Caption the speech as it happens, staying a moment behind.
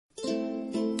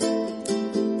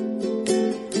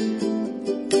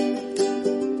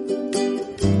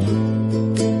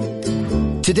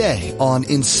Today on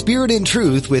In Spirit and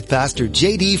Truth with Pastor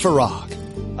J.D. Farag.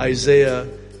 Isaiah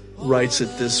writes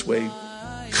it this way: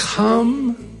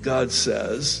 "Come," God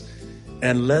says,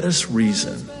 "and let us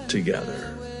reason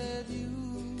together."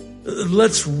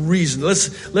 Let's reason.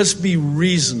 Let's be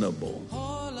reasonable.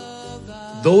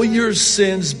 Though your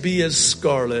sins be as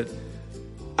scarlet,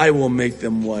 I will make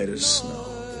them white as snow.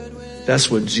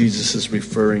 That's what Jesus is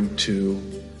referring to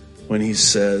when he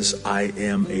says, "I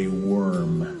am a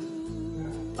worm.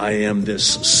 I am this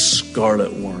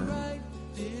scarlet worm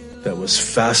that was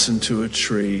fastened to a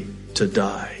tree to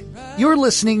die." You're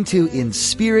listening to In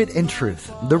Spirit and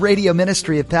Truth, the radio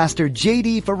ministry of Pastor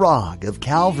J.D. Farag of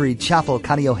Calvary Chapel,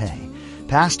 Kaneohe.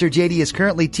 Pastor J.D. is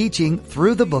currently teaching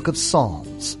through the book of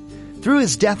Psalms. Through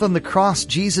his death on the cross,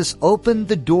 Jesus opened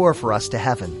the door for us to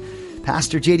heaven.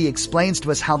 Pastor J.D. explains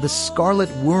to us how the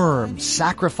scarlet worm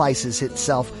sacrifices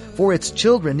itself for its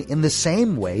children in the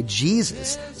same way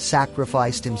Jesus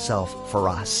sacrificed himself for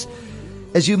us.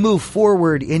 As you move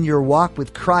forward in your walk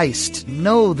with Christ,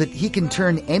 know that he can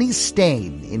turn any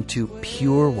stain into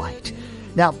pure white.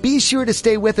 Now, be sure to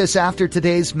stay with us after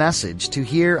today's message to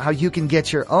hear how you can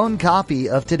get your own copy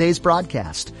of today's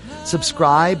broadcast.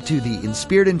 Subscribe to the In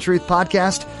Spirit and Truth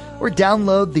podcast or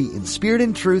download the In Spirit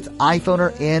and Truth iPhone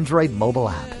or Android mobile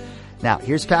app. Now,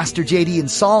 here's Pastor J.D. in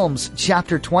Psalms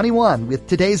chapter 21 with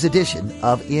today's edition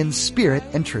of In Spirit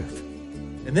and Truth.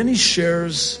 And then he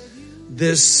shares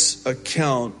this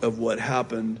account of what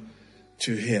happened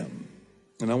to him.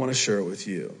 And I want to share it with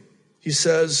you. He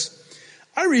says,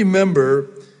 "I remember,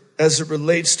 as it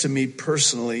relates to me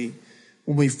personally,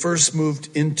 when we first moved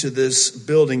into this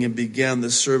building and began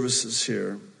the services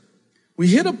here, we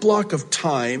hit a block of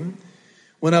time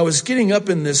when I was getting up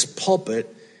in this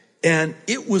pulpit, and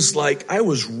it was like I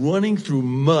was running through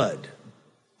mud.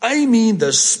 I mean,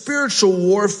 the spiritual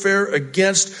warfare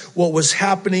against what was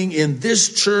happening in this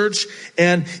church,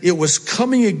 and it was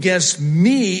coming against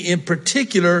me in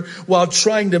particular while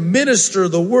trying to minister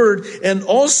the word and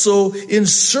also in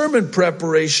sermon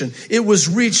preparation. It was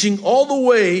reaching all the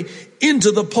way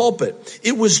into the pulpit.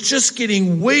 It was just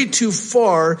getting way too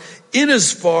far, in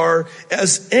as far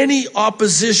as any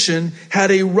opposition had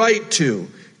a right to,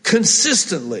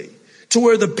 consistently, to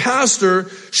where the pastor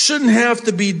shouldn't have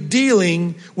to be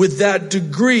dealing with that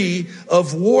degree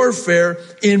of warfare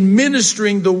in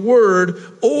ministering the word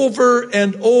over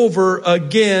and over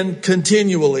again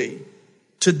continually.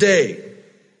 Today,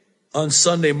 on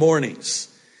Sunday mornings,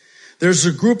 there's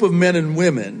a group of men and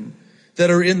women that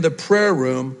are in the prayer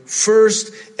room, first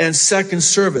and second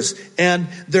service, and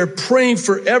they're praying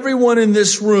for everyone in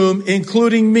this room,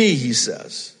 including me, he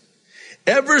says.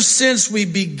 Ever since we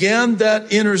began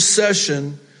that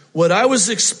intercession, what I was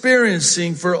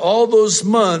experiencing for all those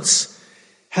months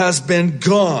has been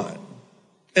gone.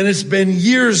 And it's been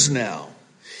years now.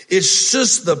 It's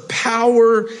just the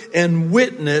power and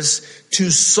witness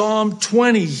to Psalm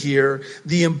 20 here,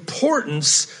 the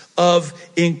importance of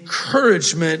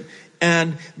encouragement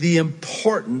and the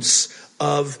importance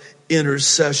of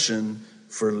intercession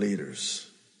for leaders."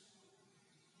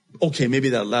 Okay, maybe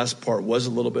that last part was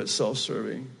a little bit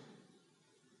self-serving.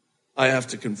 I have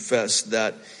to confess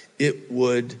that it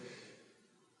would,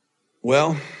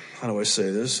 well, how do I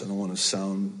say this? I don't want to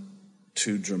sound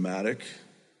too dramatic,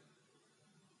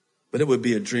 but it would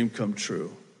be a dream come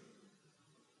true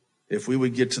if we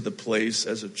would get to the place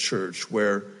as a church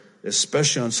where,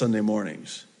 especially on Sunday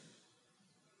mornings,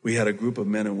 we had a group of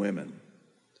men and women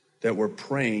that were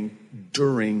praying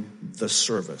during the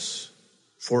service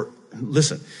for,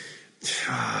 listen,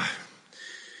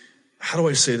 how do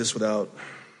I say this without,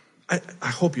 I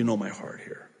hope you know my heart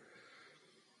here.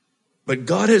 But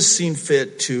God has seen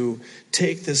fit to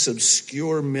take this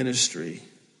obscure ministry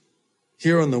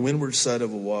here on the windward side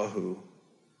of Oahu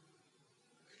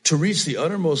to reach the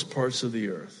uttermost parts of the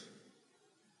earth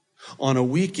on a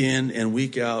week in and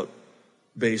week out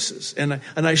basis. And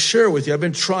I share with you, I've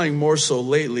been trying more so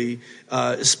lately,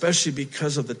 especially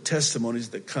because of the testimonies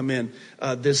that come in.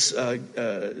 This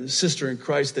sister in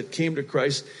Christ that came to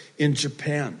Christ in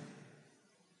Japan,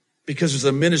 because there's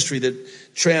a ministry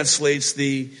that translates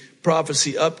the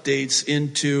prophecy updates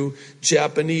into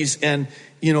Japanese. And,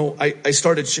 you know, I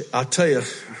started, I'll tell you,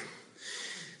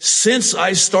 since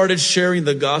I started sharing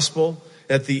the gospel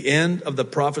at the end of the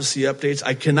prophecy updates,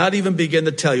 I cannot even begin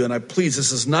to tell you, and please,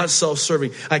 this is not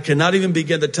self-serving, I cannot even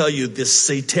begin to tell you this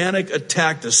satanic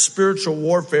attack, the spiritual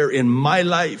warfare in my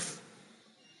life,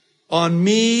 on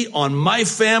me, on my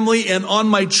family, and on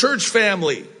my church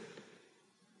family.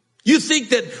 You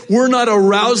think that we're not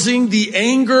arousing the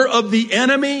anger of the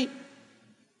enemy?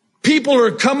 People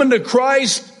are coming to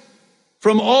Christ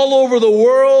from all over the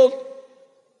world.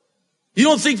 You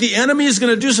don't think the enemy is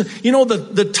going to do something? You know,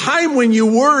 the time when you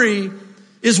worry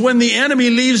is when the enemy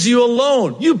leaves you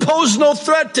alone. You pose no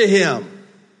threat to him.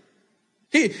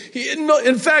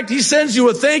 In fact, he sends you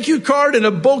a thank you card and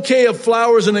a bouquet of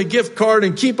flowers and a gift card,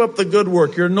 and keep up the good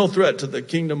work. You're no threat to the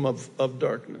kingdom of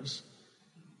darkness.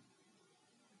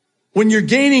 When you're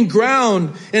gaining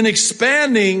ground and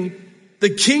expanding the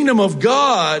kingdom of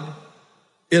God,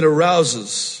 it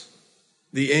arouses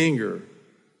the anger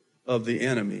of the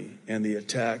enemy, and the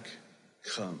attack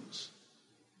comes.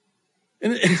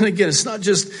 And again, it's not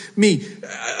just me.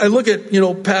 I look at,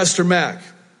 Pastor Mac.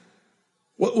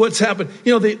 What's happened?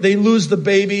 They lose the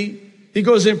baby. He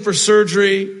goes in for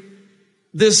surgery.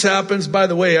 This happens. By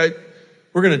the way,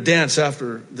 we're going to dance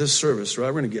after this service, right?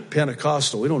 We're going to get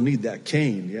Pentecostal. We don't need that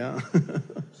cane, yeah?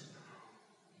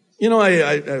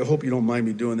 I hope you don't mind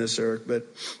me doing this, Eric, but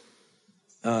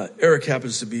Eric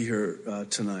happens to be here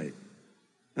tonight.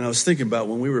 And I was thinking about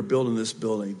when we were building this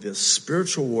building, this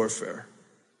spiritual warfare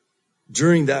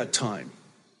during that time.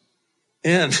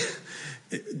 And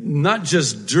not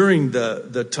just during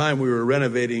the time we were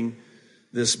renovating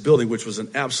this building, which was an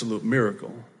absolute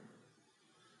miracle,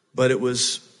 but it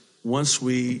was once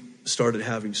we started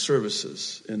having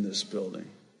services in this building,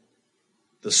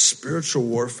 the spiritual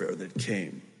warfare that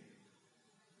came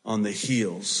on the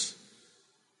heels.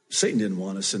 Satan didn't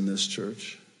want us in this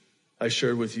church. I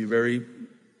shared with you very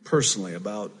personally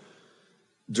about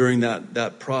during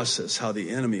that process how the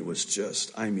enemy was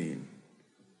just,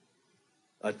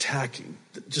 attacking,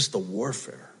 just the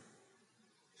warfare.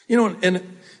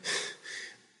 And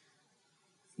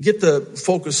get the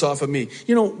focus off of me.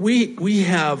 We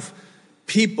have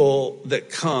people that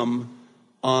come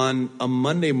on a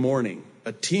Monday morning,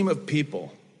 a team of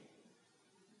people,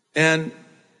 and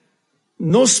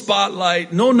no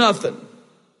spotlight, no nothing.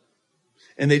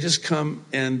 And they just come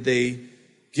and they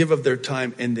give of their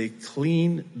time and they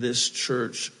clean this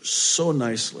church so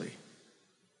nicely.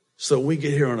 So we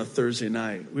get here on a Thursday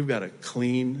night, we've got a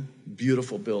clean,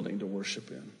 beautiful building to worship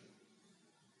in.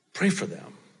 Pray for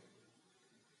them.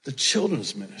 The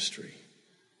children's ministry.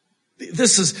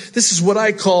 This is what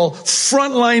I call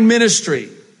frontline ministry.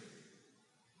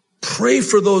 Pray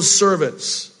for those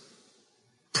servants.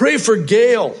 Pray for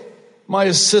Gail, my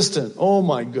assistant. Oh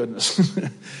my goodness.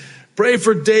 Pray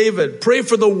for David. Pray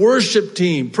for the worship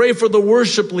team. Pray for the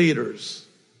worship leaders.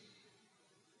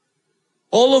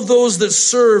 All of those that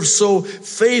serve so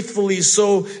faithfully,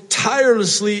 so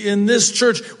tirelessly in this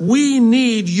church, we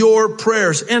need your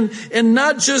prayers. And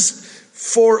not just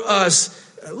for us.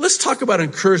 Let's talk about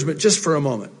encouragement just for a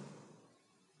moment.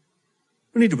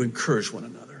 We need to encourage one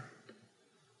another,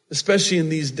 especially in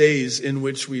these days in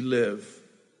which we live.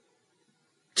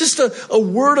 Just a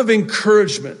word of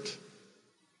encouragement.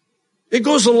 It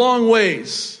goes a long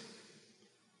ways.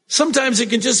 Sometimes it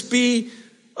can just be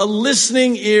a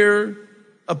listening ear,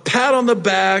 a pat on the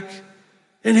back,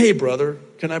 and hey, brother,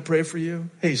 can I pray for you?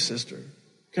 Hey, sister,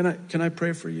 can I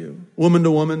pray for you? Woman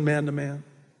to woman, man to man.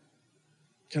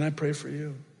 Can I pray for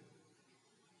you?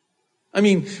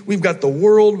 We've got the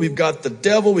world, we've got the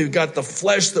devil, we've got the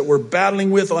flesh that we're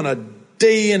battling with on a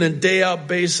day in and day out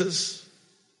basis.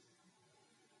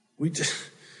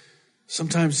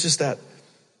 Sometimes just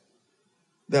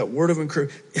that word of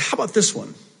encouragement. How about this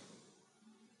one?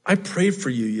 I prayed for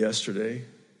you yesterday,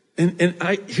 and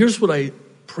here's what I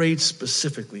prayed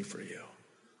specifically for you.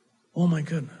 Oh my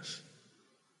goodness.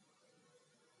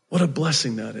 What a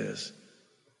blessing that is.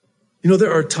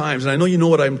 There are times, and I know you know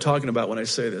what I'm talking about when I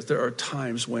say this, there are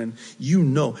times when you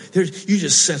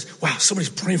just sense, wow, somebody's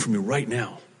praying for me right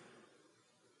now.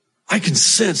 I can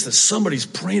sense that somebody's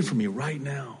praying for me right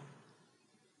now.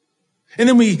 And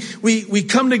then we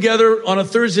come together on a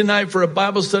Thursday night for a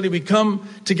Bible study. We come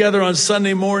together on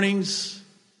Sunday mornings,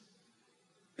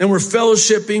 and we're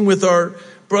fellowshipping with our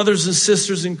brothers and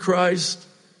sisters in Christ.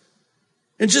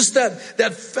 And just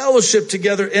that fellowship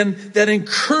together and that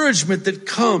encouragement that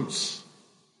comes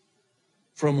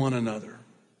from one another.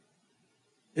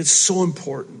 It's so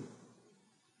important.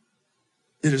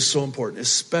 It is so important,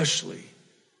 especially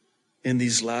in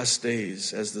these last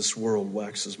days as this world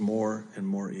waxes more and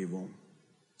more evil.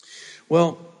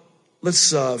 Well,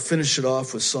 let's finish it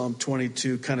off with Psalm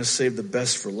 22, kind of save the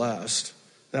best for last.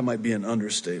 That might be an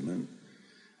understatement.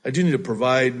 I do need to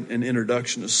provide an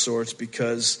introduction of sorts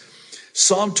because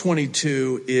Psalm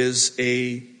 22 is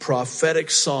a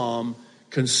prophetic psalm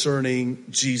concerning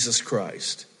Jesus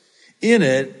Christ. In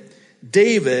it,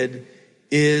 David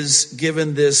is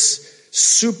given this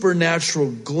supernatural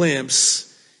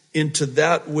glimpse into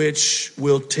that which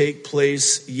will take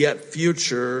place yet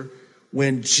future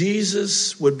when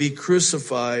Jesus would be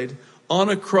crucified on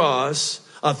a cross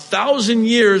 1,000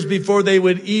 years before they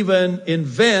would even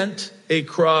invent a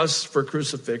cross for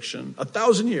crucifixion.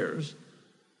 1,000 years.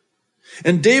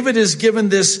 And David is given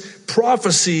this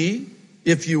prophecy,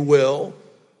 if you will,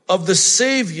 of the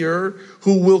Savior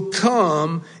who will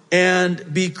come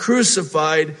and be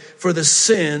crucified for the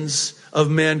sins of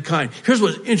mankind. Here's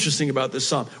what's interesting about this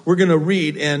psalm. We're going to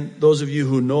read, and those of you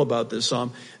who know about this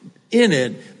psalm, in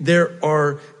it, there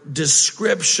are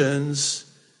descriptions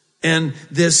and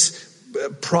this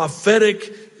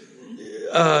prophetic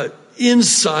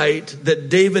insight that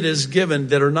David is given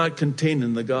that are not contained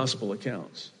in the gospel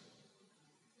accounts.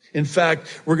 In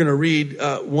fact, we're going to read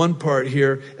one part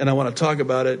here, and I want to talk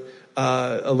about it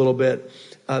a little bit,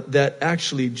 that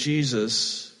actually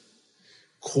Jesus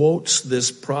quotes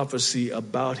this prophecy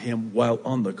about him while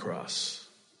on the cross.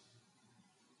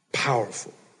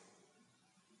 Powerful.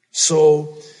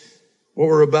 So, what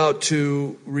we're about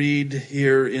to read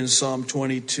here in Psalm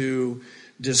 22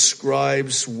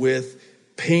 describes with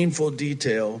painful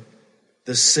detail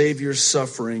the Savior's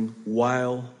suffering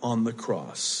while on the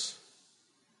cross.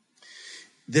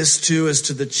 This too is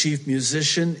to the chief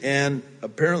musician, and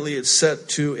apparently it's set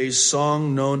to a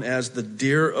song known as the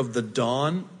Deer of the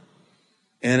Dawn,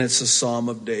 and it's a Psalm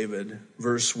of David,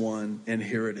 verse 1, and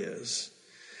here it is.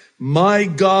 My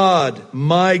God,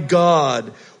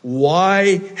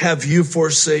 why have you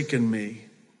forsaken me?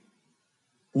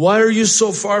 Why are you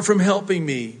so far from helping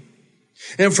me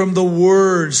and from the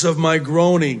words of my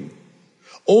groaning?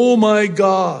 Oh my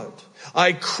God,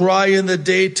 I cry in the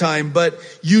daytime, but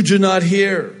you do not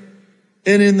hear,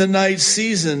 and in the night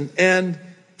season, and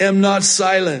am not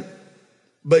silent.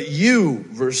 But you,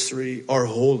 verse 3, are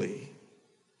holy,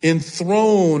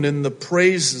 enthroned in the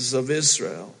praises of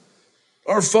Israel.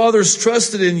 Our fathers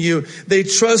trusted in you. They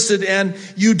trusted and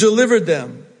you delivered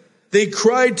them. They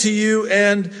cried to you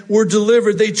and were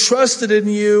delivered. They trusted in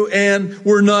you and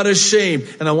were not ashamed.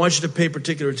 And I want you to pay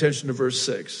particular attention to verse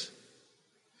 6.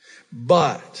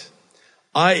 But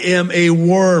I am a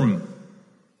worm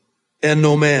and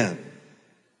no man,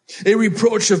 a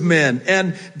reproach of men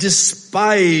and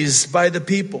despised by the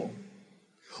people.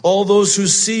 All those who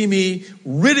see me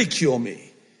ridicule me.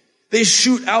 They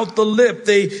shoot out the lip.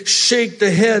 They shake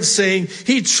the head, saying,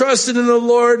 he trusted in the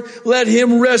Lord. Let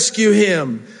him rescue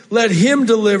him. Let him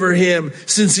deliver him,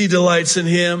 since he delights in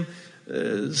him.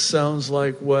 Sounds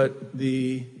like what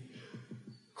the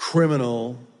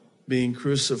criminal being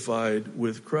crucified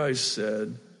with Christ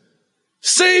said.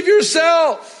 Save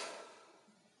yourself.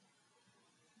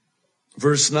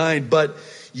 Verse 9, but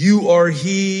you are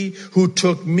he who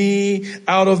took me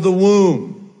out of the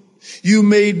womb. You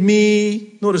made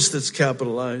me, notice that's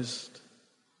capitalized,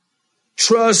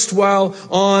 trust while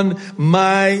on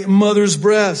my mother's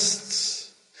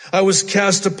breasts. I was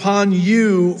cast upon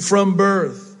you from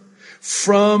birth.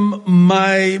 From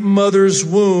my mother's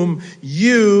womb,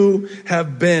 you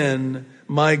have been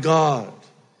my God.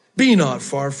 Be not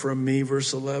far from me,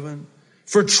 verse 11,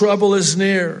 for trouble is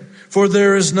near, for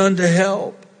there is none to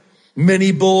help.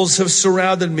 Many bulls have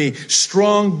surrounded me.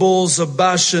 Strong bulls of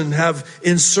Bashan have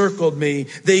encircled me.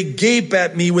 They gape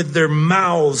at me with their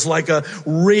mouths like a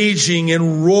raging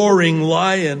and roaring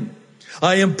lion.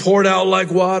 I am poured out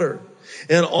like water,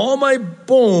 and all my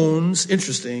bones,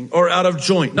 interesting, are out of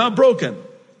joint, not broken.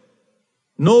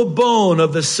 No bone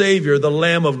of the Savior, the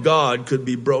Lamb of God, could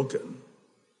be broken.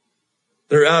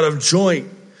 They're out of joint.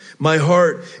 My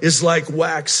heart is like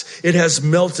wax. It has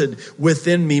melted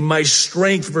within me. My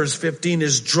strength, verse 15,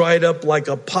 is dried up like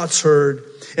a potsherd,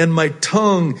 and my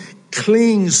tongue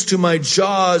clings to my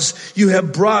jaws. You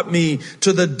have brought me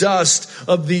to the dust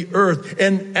of the earth.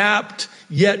 An apt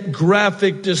yet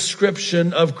graphic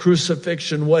description of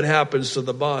crucifixion, what happens to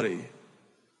the body.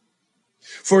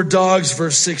 For dogs,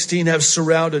 verse 16, have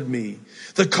surrounded me.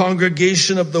 The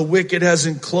congregation of the wicked has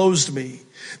enclosed me.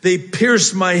 They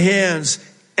pierced my hands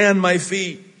and my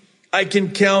feet. I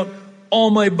can count all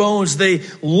my bones. They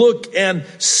look and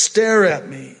stare at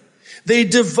me. They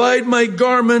divide my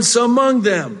garments among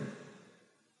them.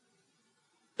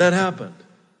 That happened.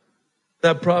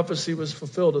 That prophecy was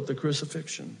fulfilled at the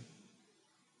crucifixion.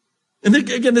 And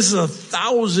again, this is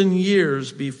 1,000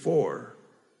 years before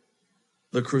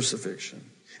the crucifixion.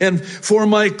 And for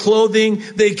my clothing,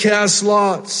 they cast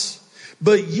lots.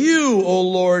 But you, O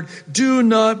Lord, do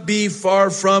not be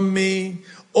far from me.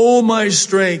 O my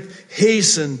strength,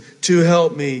 hasten to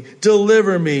help me.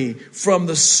 Deliver me from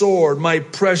the sword, my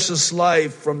precious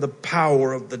life from the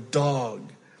power of the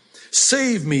dog.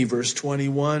 Save me, verse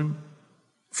 21,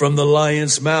 from the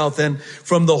lion's mouth and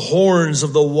from the horns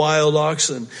of the wild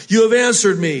oxen. You have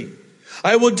answered me.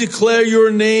 I will declare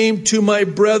your name to my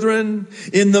brethren.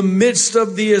 In the midst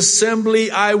of the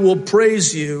assembly, I will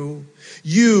praise you.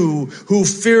 You who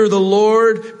fear the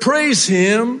Lord, praise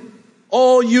him.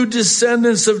 All you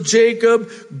descendants of Jacob,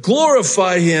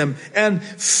 glorify him and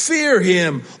fear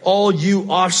him, all you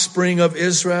offspring of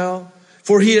Israel.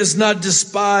 For he has not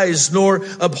despised nor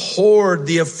abhorred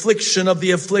the affliction of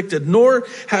the afflicted, nor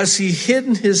has he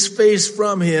hidden his face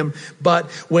from him. But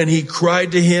when he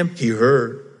cried to him, he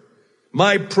heard.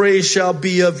 My praise shall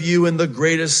be of you in the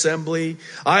great assembly.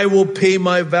 I will pay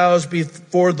my vows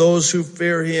before those who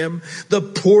fear him. The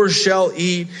poor shall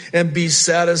eat and be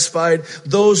satisfied.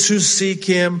 Those who seek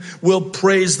him will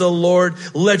praise the Lord.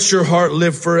 Let your heart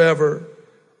live forever.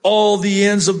 All the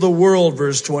ends of the world,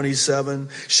 verse 27,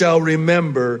 shall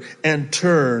remember and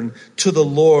turn to the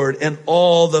Lord, and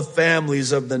all the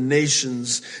families of the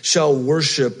nations shall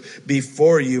worship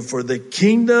before you. For the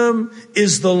kingdom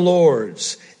is the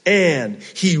Lord's, and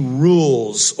he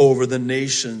rules over the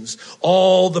nations.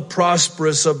 All the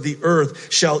prosperous of the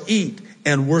earth shall eat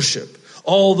and worship.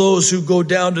 All those who go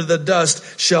down to the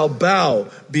dust shall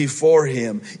bow before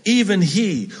him, even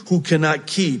he who cannot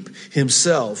keep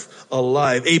himself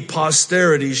alive. A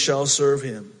posterity shall serve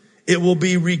him. It will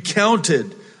be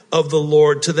recounted of the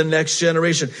Lord to the next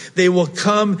generation. They will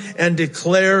come and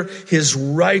declare his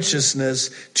righteousness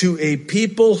to a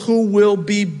people who will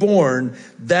be born,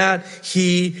 that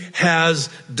he has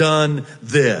done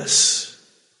this.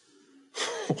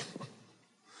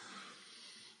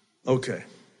 Okay.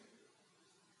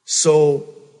 So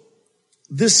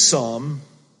this psalm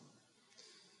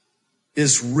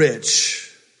is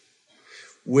rich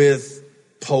with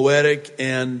poetic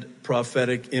and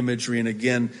prophetic imagery, and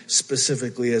again,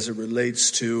 specifically as it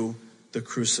relates to the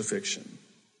crucifixion.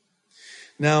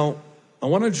 Now, I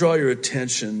want to draw your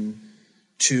attention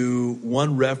to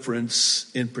one reference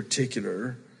in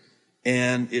particular,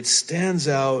 and it stands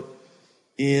out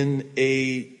in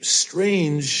a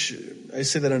strange, I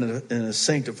say that in a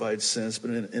sanctified sense, but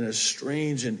in a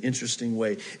strange and interesting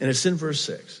way. And it's in verse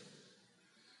 6,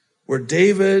 where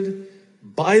David,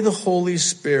 by the Holy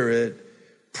Spirit,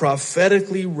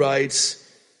 prophetically writes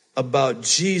about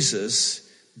Jesus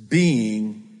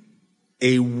being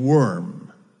a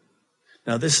worm.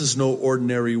 Now, this is no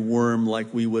ordinary worm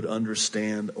like we would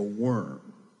understand a worm.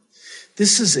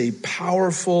 This is a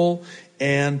powerful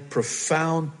and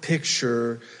profound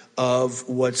picture of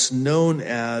what's known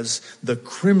as the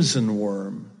crimson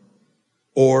worm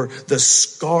or the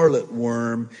scarlet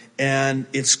worm, and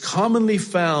it's commonly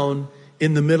found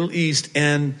in the Middle East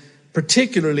and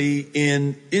particularly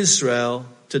in Israel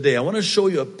today. I want to show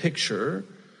you a picture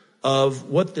of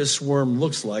what this worm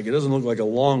looks like. It doesn't look like a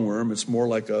long worm. It's more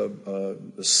like a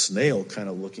snail kind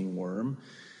of looking worm.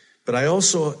 But I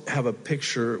also have a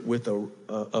picture with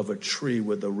of a tree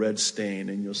with a red stain,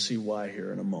 and you'll see why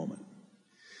here in a moment.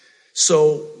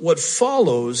 So what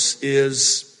follows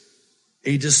is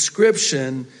a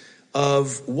description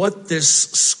of what this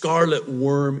scarlet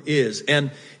worm is.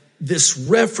 And this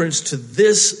reference to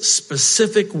this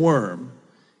specific worm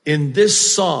in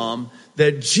this psalm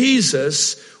that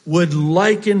Jesus would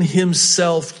liken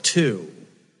himself to.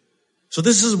 So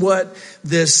this is what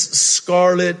this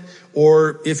scarlet,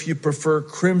 or if you prefer,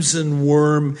 crimson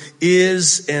worm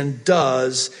is and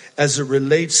does as it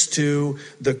relates to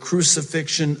the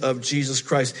crucifixion of Jesus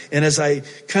Christ. And as I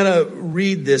kind of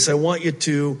read this, I want you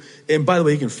to, and by the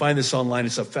way, you can find this online.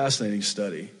 It's a fascinating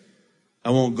study. I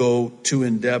won't go too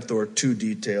in depth or too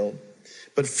detailed.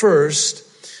 But first,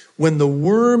 when the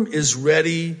worm is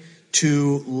ready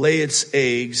to lay its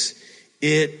eggs,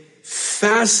 it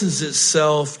fastens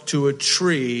itself to a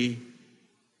tree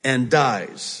and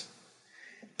dies.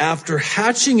 After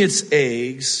hatching its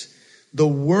eggs, the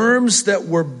worms that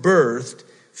were birthed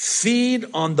feed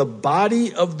on the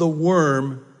body of the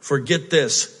worm for, get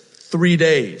this, 3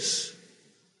 days.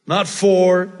 Not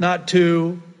 4, not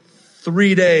 2,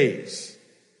 3 days.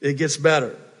 It gets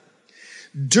better.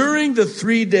 During the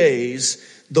 3 days,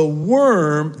 the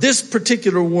worm, this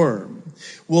particular worm,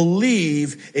 will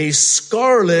leave a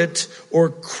scarlet or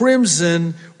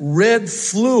crimson red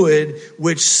fluid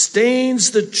which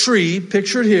stains the tree,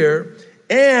 pictured here,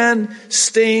 and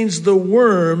stains the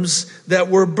worms that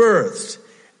were birthed.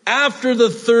 After the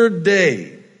 3rd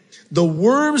day, the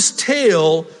worm's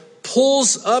tail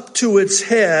pulls up to its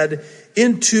head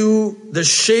into the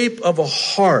shape of a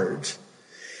heart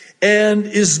and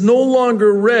is no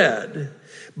longer red,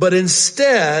 but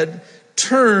instead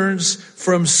turns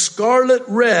from scarlet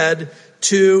red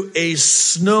to a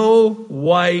snow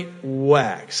white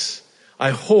wax.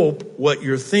 I hope what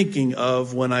you're thinking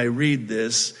of when I read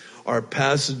this are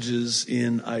passages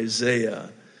in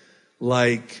Isaiah,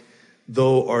 like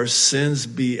Though our sins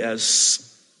be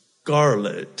as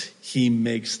scarlet, he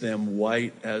makes them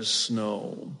white as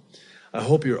snow. I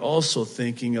hope you're also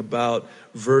thinking about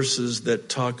verses that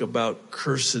talk about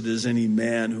cursed is any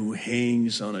man who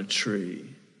hangs on a tree.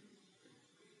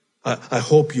 I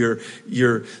hope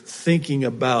you're thinking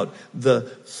about the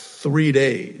 3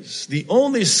 days. The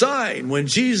only sign when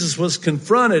Jesus was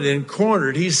confronted and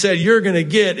cornered, he said, you're going to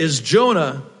get is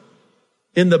Jonah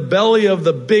in the belly of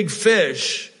the big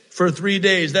fish for 3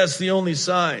 days. That's the only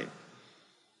sign.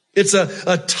 It's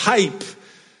a type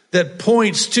that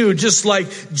points to, just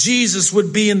like Jesus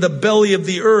would be in the belly of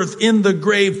the earth, in the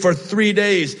grave for 3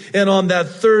 days. And on that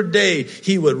third day,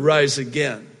 he would rise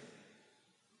again.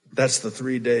 That's the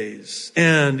 3 days.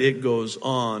 And it goes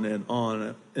on and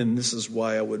on. And this is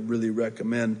why I would really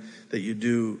recommend that you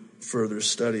do further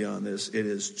study on this. It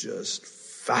is just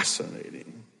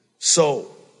fascinating.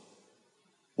 So,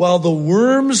 while the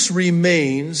worm's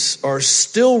remains are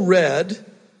still red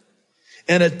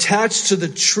and attached to the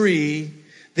tree,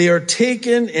 they are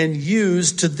taken and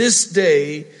used to this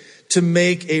day to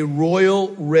make a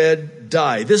royal red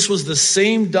dye. This was the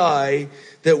same dye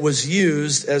that was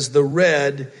used as the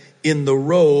red in the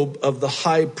robe of the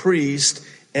high priest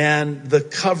and the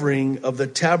covering of the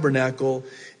tabernacle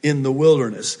in the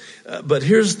wilderness. But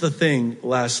here's the thing,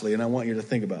 lastly, and I want you to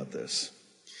think about this.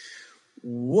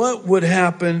 What would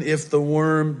happen if the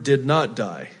worm did not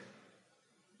die?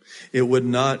 It would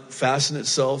not fasten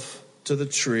itself to the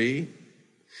tree.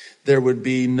 There would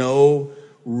be no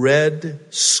red,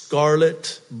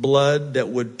 scarlet blood that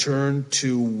would turn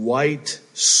to white,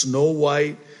 snow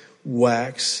white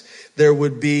wax. There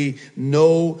would be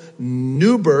no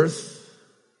new birth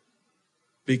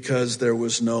because there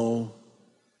was no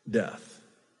death.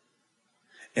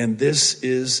 And this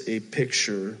is a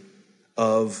picture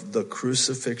of the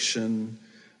crucifixion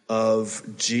of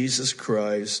Jesus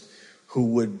Christ, who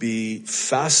would be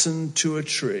fastened to a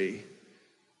tree,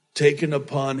 taken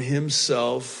upon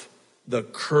himself the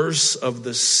curse of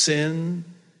the sin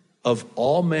of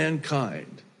all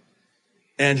mankind,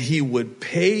 and he would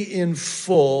pay in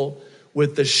full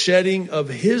with the shedding of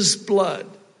his blood,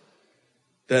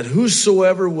 that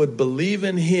whosoever would believe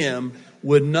in him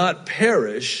would not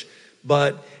perish,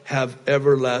 but have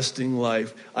everlasting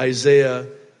life. Isaiah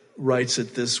writes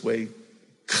it this way: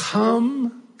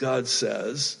 come, God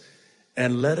says,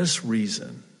 and let us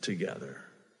reason together.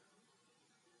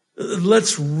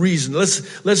 Let's reason.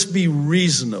 Let's be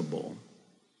reasonable.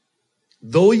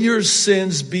 Though your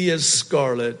sins be as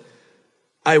scarlet,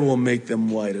 I will make them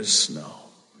white as snow.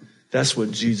 That's what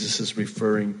Jesus is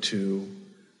referring to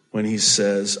when he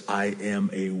says, I am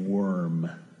a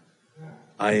worm.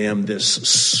 I am this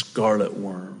scarlet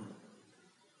worm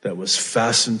that was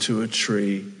fastened to a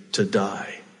tree to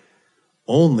die,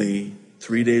 only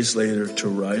 3 days later to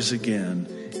rise again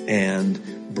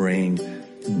and bring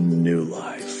new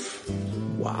life.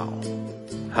 Wow.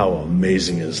 How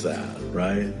amazing is that,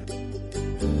 right?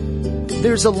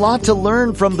 There's a lot to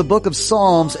learn from the book of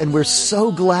Psalms, and we're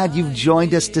so glad you've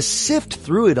joined us to sift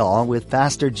through it all with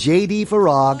Pastor J.D.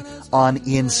 Farag on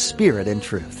In Spirit and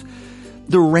Truth.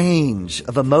 The range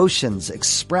of emotions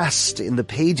expressed in the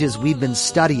pages we've been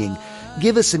studying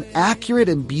give us an accurate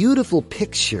and beautiful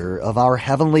picture of our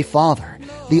Heavenly Father,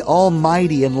 the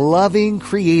almighty and loving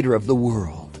creator of the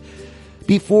world.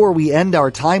 Before we end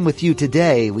our time with you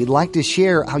today, we'd like to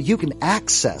share how you can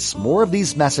access more of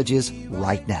these messages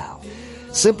right now.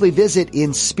 Simply visit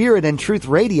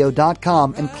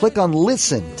inspiritandtruthradio.com and click on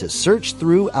Listen to search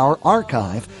through our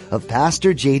archive of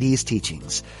Pastor JD's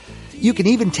teachings. You can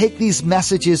even take these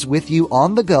messages with you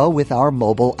on the go with our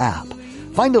mobile app.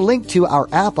 Find a link to our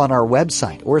app on our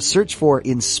website or search for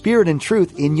In Spirit and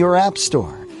Truth in your app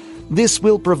store. This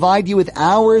will provide you with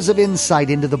hours of insight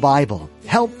into the Bible,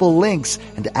 helpful links,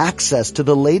 and access to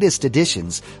the latest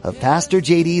editions of Pastor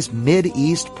JD's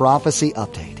Mid-East Prophecy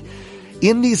Update.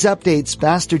 In these updates,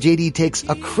 Pastor JD takes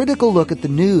a critical look at the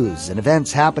news and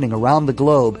events happening around the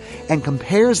globe and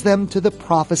compares them to the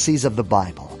prophecies of the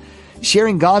Bible,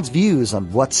 sharing God's views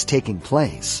on what's taking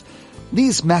place.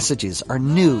 These messages are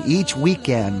new each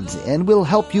weekend and will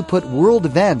help you put world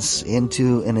events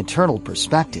into an eternal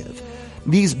perspective.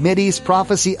 These Mideast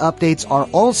Prophecy Updates are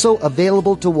also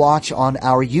available to watch on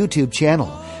our YouTube channel,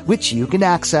 which you can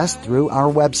access through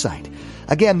our website.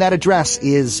 Again, that address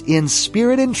is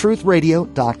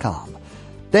inspiritandtruthradio.com.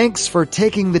 Thanks for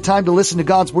taking the time to listen to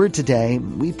God's Word today.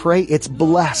 We pray it's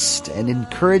blessed and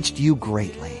encouraged you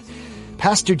greatly.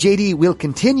 Pastor JD will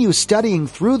continue studying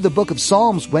through the book of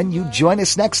Psalms when you join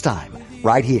us next time,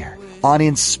 right here on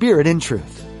In Spirit and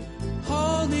Truth.